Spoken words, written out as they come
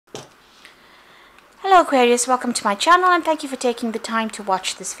Hello Aquarius, welcome to my channel and thank you for taking the time to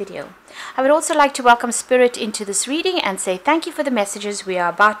watch this video. I would also like to welcome Spirit into this reading and say thank you for the messages we are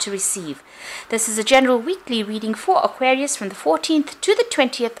about to receive. This is a general weekly reading for Aquarius from the 14th to the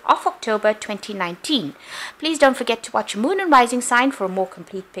 20th of October 2019. Please don't forget to watch Moon and Rising sign for a more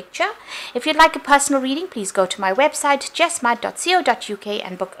complete picture. If you'd like a personal reading, please go to my website jessmad.co.uk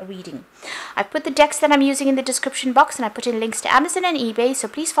and book a reading. I've put the decks that I'm using in the description box and I put in links to Amazon and eBay, so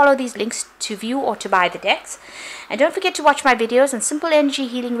please follow these links to view or to buy the decks. And don't forget to watch my videos on simple energy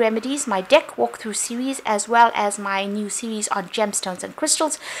healing remedies, my deck walkthrough series, as well as my new series on gemstones and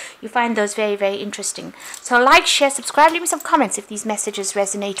crystals. You find those very, very interesting. So like, share, subscribe, leave me some comments if these messages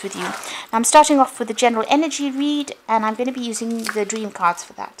resonate with you. I'm starting off with the general energy read and I'm going to be using the dream cards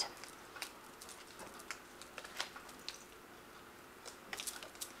for that.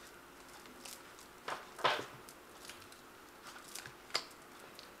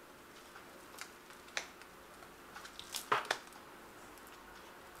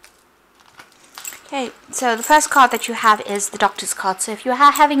 Okay, so the first card that you have is the Doctor's card. So if you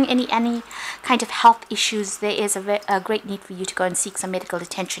are having any kind of health issues, there is a great need for you to go and seek some medical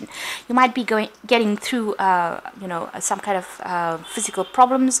attention. You might be getting through, some kind of physical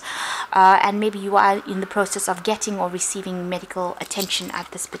problems, and maybe you are in the process of getting or receiving medical attention at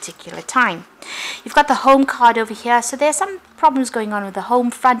this particular time. You've got the home card over here. So there's some problems going on with the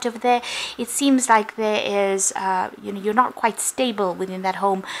home front over there. It seems like there is, you're not quite stable within that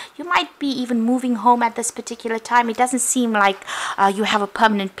home. You might be even moving home at this particular time. It doesn't seem like you have a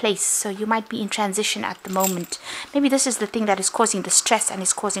permanent place, so you might be in transition at the moment. Maybe this is the thing that is causing the stress and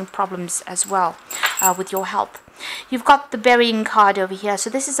is causing problems as well with your health. You've got the burying card over here. So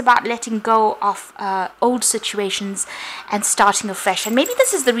this is about letting go of old situations and starting afresh. And maybe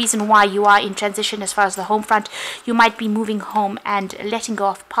this is the reason why you are in transition as far as the home front. You might be moving home and letting go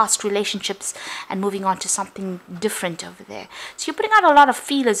of past relationships and moving on to something different over there. So you're putting out a lot of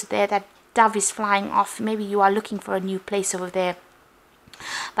feelers there. That dove is flying off. Maybe you are looking for a new place over there.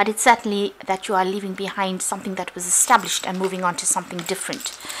 But it's certainly that you are leaving behind something that was established and moving on to something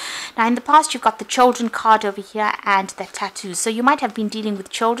different. Now in the past you've got the children card over here and the tattoos. So you might have been dealing with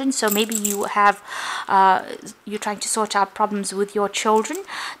children. So maybe you have, you're trying to sort out problems with your children.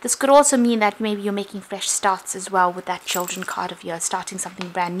 This could also mean that maybe you're making fresh starts as well with that children card of yours, starting something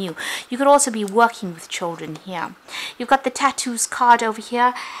brand new. You could also be working with children here. You've got the tattoos card over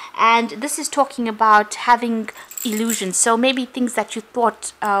here, and this is talking about having illusions. So maybe things that you thought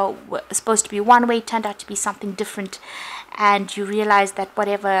were supposed to be one way turned out to be something different, and you realize that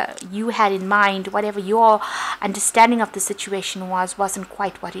whatever you had in mind, whatever your understanding of the situation wasn't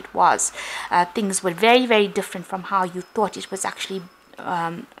quite what it was. Things were very, very different from how you thought it was actually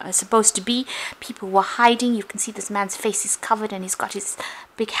supposed to be. People were hiding. You can see this man's face is covered and he's got his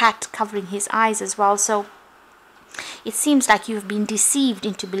big hat covering his eyes as well. So it seems like you've been deceived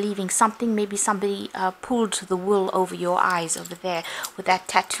into believing something. Maybe somebody pulled the wool over your eyes over there with that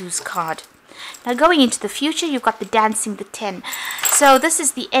tattoos card. Now going into the future, you've got the dancing, the 10. So this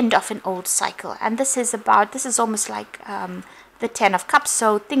is the end of an old cycle, and this is almost like the 10 of cups.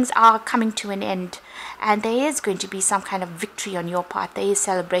 So things are coming to an end, and there is going to be some kind of victory on your part. There is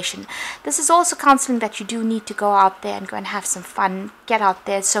celebration. This is also counseling that you do need to go out there and go and have some fun, get out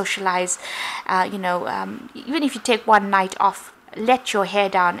there, socialize. Even if you take one night off, let your hair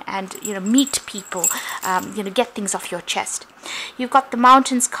down and meet people, get things off your chest. You've got the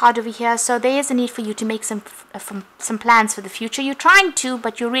mountains card over here. So there is a need for you to make some plans for the future. You're trying to,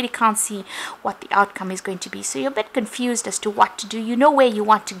 but you really can't see what the outcome is going to be. So you're a bit confused as to what to do. You know where you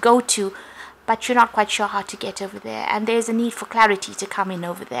want to go to, but you're not quite sure how to get over there, and there's a need for clarity to come in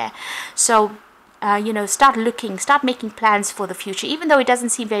over there. So start making plans for the future. Even though it doesn't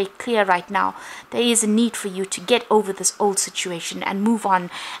seem very clear right now, there is a need for you to get over this old situation and move on,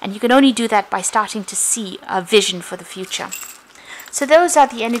 and you can only do that by starting to see a vision for the future. So those are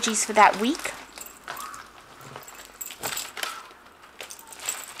the energies for that week.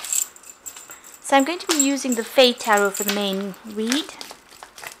 So I'm going to be using the Fey Tarot for the main read.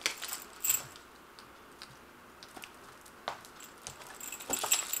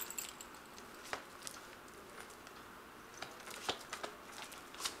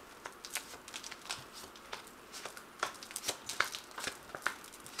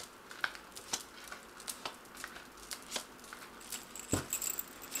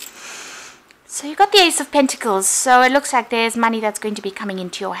 So you got the Ace of Pentacles. So it looks like there's money that's going to be coming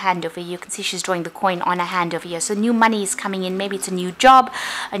into your hand over here. You can see she's drawing the coin on her hand over here. So new money is coming in. Maybe it's a new job,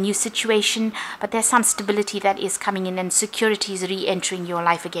 a new situation, but there's some stability that is coming in, and security is re-entering your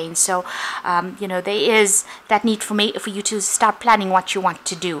life again. So, you know, there is that need for you to start planning what you want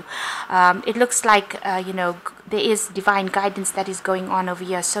to do. It looks like, you know, there is divine guidance that is going on over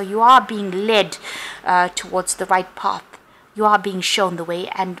here. So you are being led towards the right path. You are being shown the way,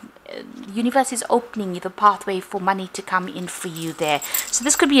 and the universe is opening the pathway for money to come in for you there. So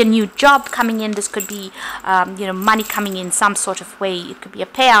this could be a new job coming in. This could be, you know, money coming in some sort of way. It could be a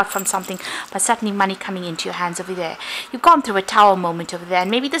payout from something, but certainly money coming into your hands over there. You've gone through a tower moment over there,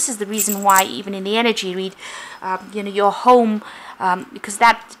 and maybe this is the reason why even in the energy read, you know, your home, because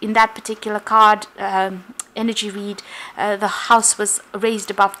that in that particular card, energy read, the house was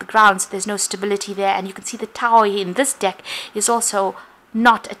raised above the ground, so there's no stability there, and you can see the tower in this deck is also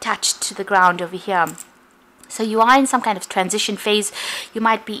not attached to the ground over here. So you are in some kind of transition phase. You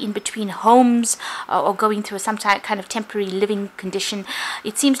might be in between homes or going through some kind of temporary living condition.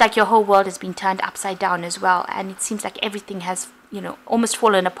 It seems like your whole world has been turned upside down as well, and it seems like everything has, you know, almost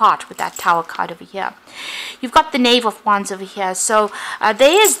fallen apart with that tower card over here. You've got the Knave of Wands over here. So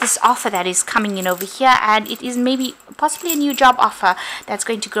there is this offer that is coming in over here, and it is maybe possibly a new job offer that's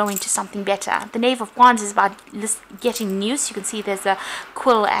going to grow into something better. The Knave of Wands is about getting news. You can see there's a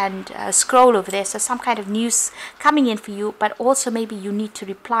quill and a scroll over there, so some kind of news coming in for you, but also maybe you need to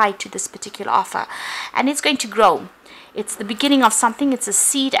reply to this particular offer, and it's going to grow. It's the beginning of something. It's a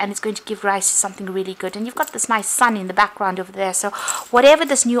seed, and it's going to give rise to something really good. And you've got this nice sun in the background over there. So whatever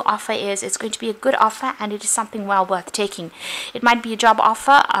this new offer is, it's going to be a good offer, and it is something well worth taking. It might be a job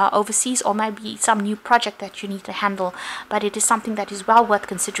offer overseas, or might be some new project that you need to handle, but it is something that is well worth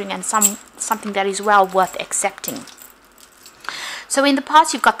considering, and something that is well worth accepting. So in the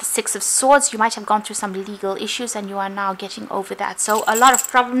past, you've got the Six of Swords. You might have gone through some legal issues, and you are now getting over that. So a lot of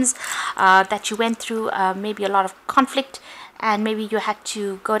problems that you went through, maybe a lot of conflict, and maybe you had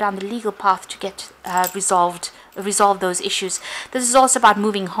to go down the legal path to get resolve those issues. This is also about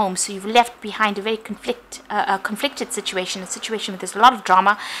moving home. So you've left behind a very conflicted situation, a situation where there's a lot of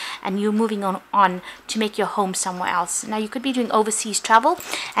drama, and you're moving on to make your home somewhere else. Now you could be doing overseas travel,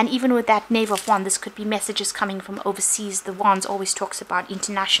 and even with that Knave of Wands, this could be messages coming from overseas. The Wands always talks about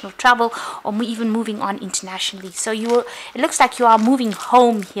international travel, or even moving on internationally. So it looks like you are moving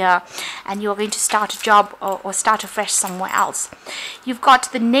home here, and you're going to start a job or start afresh somewhere else. You've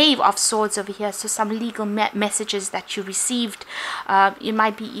got the Knave of Swords over here, so some legal messages that you received. It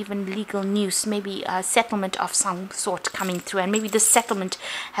might be even legal news, maybe a settlement of some sort coming through, and maybe this settlement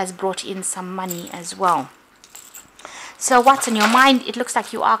has brought in some money as well. So what's on your mind? It looks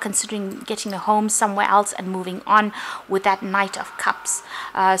like you are considering getting a home somewhere else and moving on with that Knight of Cups.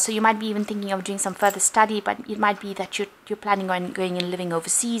 So you might be even thinking of doing some further study, but it might be that you're planning on going and living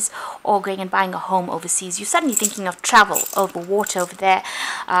overseas, or going and buying a home overseas. You're suddenly thinking of travel over water over there.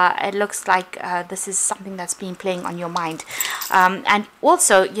 It looks like this is something that's been playing on your mind. And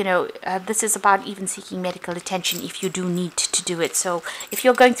also, you know, this is about even seeking medical attention if you do need to do it. So if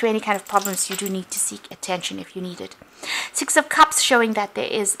you're going through any kind of problems, you do need to seek attention if you need it. Six of Cups showing that there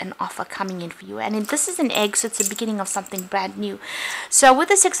is an offer coming in for you, and this is an egg, so it's the beginning of something brand new. So with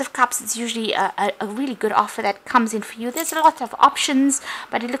the Six of Cups, it's usually a really good offer that comes in for you. There's a lot of options,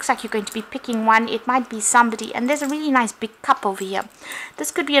 but it looks like you're going to be picking one. It might be somebody, and there's a really nice big cup over here.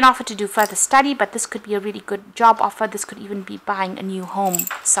 This could be an offer to do further study, but this could be a really good job offer. This could even be buying a new home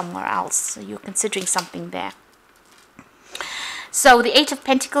somewhere else, so you're considering something there. So the Eight of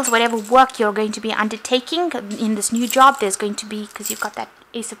Pentacles, whatever work you're going to be undertaking in this new job, there's going to be, because you've got that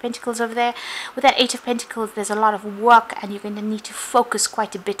Ace of Pentacles over there, with that Eight of Pentacles, there's a lot of work, and you're going to need to focus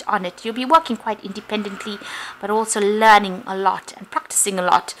quite a bit on it. You'll be working quite independently, but also learning a lot and practicing a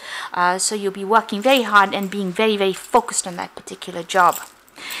lot. So you'll be working very hard and being very, very focused on that particular job.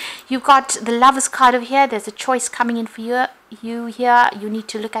 You've got the Lovers card over here. There's a choice coming in for you here. You need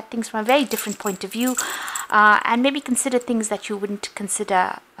to look at things from a very different point of view, and maybe consider things that you wouldn't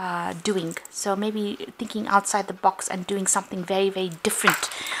consider doing. So maybe thinking outside the box and doing something very, very different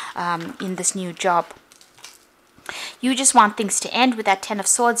in this new job. You just want things to end with that Ten of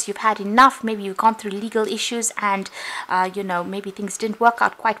Swords. You've had enough. Maybe you've gone through legal issues, and you know, maybe things didn't work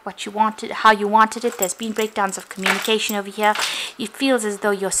out quite what you wanted, how you wanted it. There's been breakdowns of communication over here. It feels as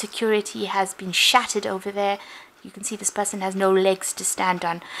though your security has been shattered over there. you can see this person has no legs to stand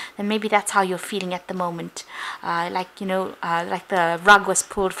on, then maybe that's how you're feeling at the moment. Like, you know, like the rug was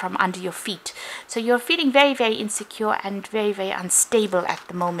pulled from under your feet. So you're feeling very, very insecure and very, very unstable at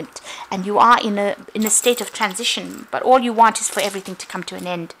the moment. And you are in a state of transition, but all you want is for everything to come to an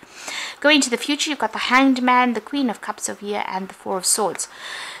end. Going into the future, you've got the Hanged Man, the Queen of Cups over here, and the Four of Swords.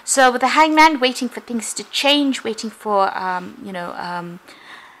 So with the Hanged Man, waiting for things to change, waiting for,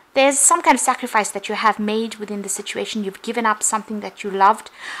 there's some kind of sacrifice that you have made within the situation. You've given up something that you loved,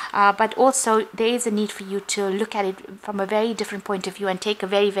 but also there is a need for you to look at it from a very different point of view and take a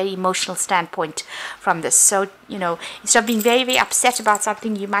very, very emotional standpoint from this. So, you know, instead of being very, very upset about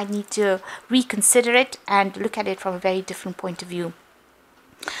something, you might need to reconsider it and look at it from a very different point of view.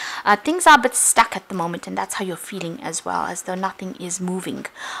 Things are a bit stuck at the moment, and that's how you're feeling as well, as though nothing is moving.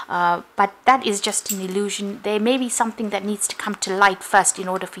 But that is just an illusion. There may be something that needs to come to light first in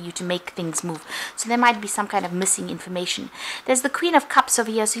order for you to make things move. So there might be some kind of missing information. There's the Queen of Cups over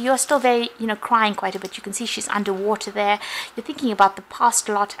here, so you're still very, you know, crying quite a bit. You can see she's underwater there. You're thinking about the past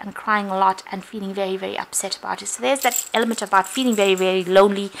a lot and crying a lot and feeling very, very upset about it. So there's that element about feeling very, very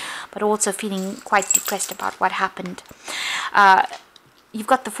lonely, but also feeling quite depressed about what happened. You've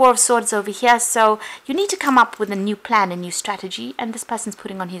got the Four of Swords over here, so you need to come up with a new plan, a new strategy, and this person's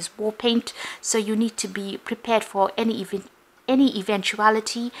putting on his war paint, so you need to be prepared for any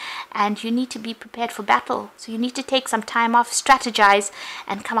eventuality, and you need to be prepared for battle. So you need to take some time off, strategize,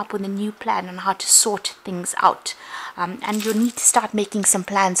 and come up with a new plan on how to sort things out. And you'll need to start making some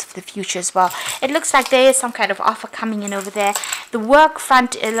plans for the future as well. It looks like there is some kind of offer coming in over there. The work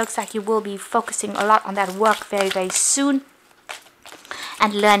front, it looks like you will be focusing a lot on that work very, very soon,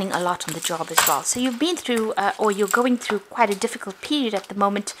 and learning a lot on the job as well. So you've been through, or you're going through quite a difficult period at the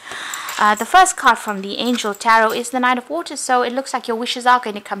moment. The first card from the Angel Tarot is the Knight of Water, so it looks like your wishes are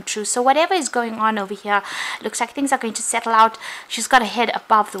going to come true. So whatever is going on over here, looks like things are going to settle out. She's got her head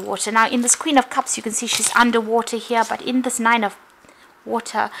above the water. Now in this Queen of Cups, you can see she's underwater here, but in this Nine of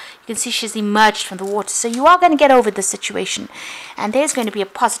Water, you can see she's emerged from the water. So you are going to get over the situation, and there's going to be a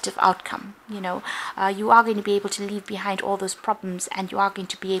positive outcome. You know, you are going to be able to leave behind all those problems, and you are going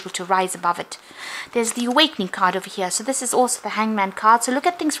to be able to rise above it. There's the Awakening card over here, so this is also the Hangman card. So look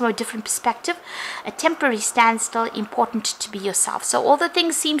at things from a different perspective. A temporary standstill, important to be yourself. So although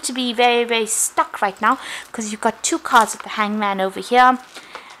things seem to be very, very stuck right now, because you've got two cards of the Hangman over here,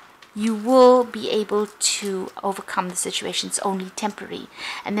 you will be able to overcome the situation. It's only temporary.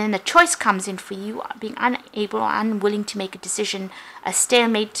 And then the choice comes in for you, being unable or unwilling to make a decision, a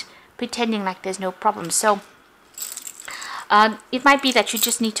stalemate, pretending like there's no problem. So it might be that you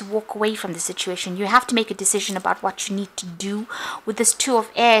just need to walk away from the situation. You have to make a decision about what you need to do. With this Two of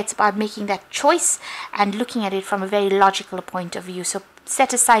Air, it's about making that choice and looking at it from a very logical point of view. So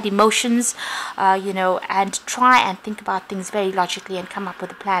set aside emotions, you know, and try and think about things very logically and come up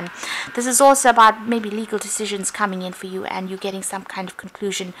with a plan. This is also about maybe legal decisions coming in for you, and you getting some kind of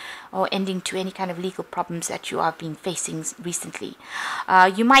conclusion or ending to any kind of legal problems that you have been facing recently.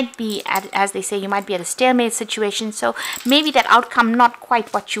 You might be at, as they say, you might be at a stalemate situation. So maybe that outcome not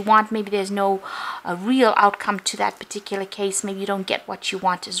quite what you want. Maybe there's no real outcome to that particular case. Maybe you don't get what you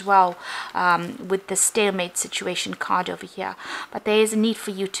want as well, with the stalemate situation card over here. But there is a need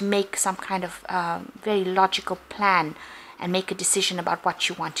for you to make some kind of very logical plan and make a decision about what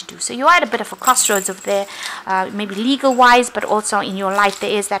you want to do. So you're at a bit of a crossroads over there, maybe legal wise, but also in your life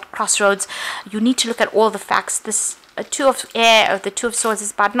there is that crossroads. You need to look at all the facts. This Two of Air, or the Two of Swords,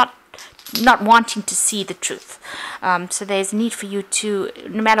 is about not wanting to see the truth. So there's a need for you to,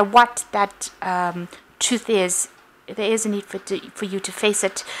 no matter what that truth is, there is a need for you to face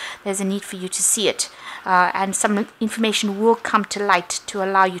it. There's a need for you to see it. And some information will come to light to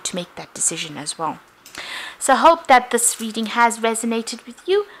allow you to make that decision as well. So I hope that this reading has resonated with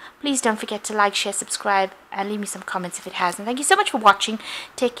you. Please don't forget to like, share, subscribe, and leave me some comments if it has. And thank you so much for watching.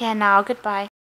 Take care now. Goodbye.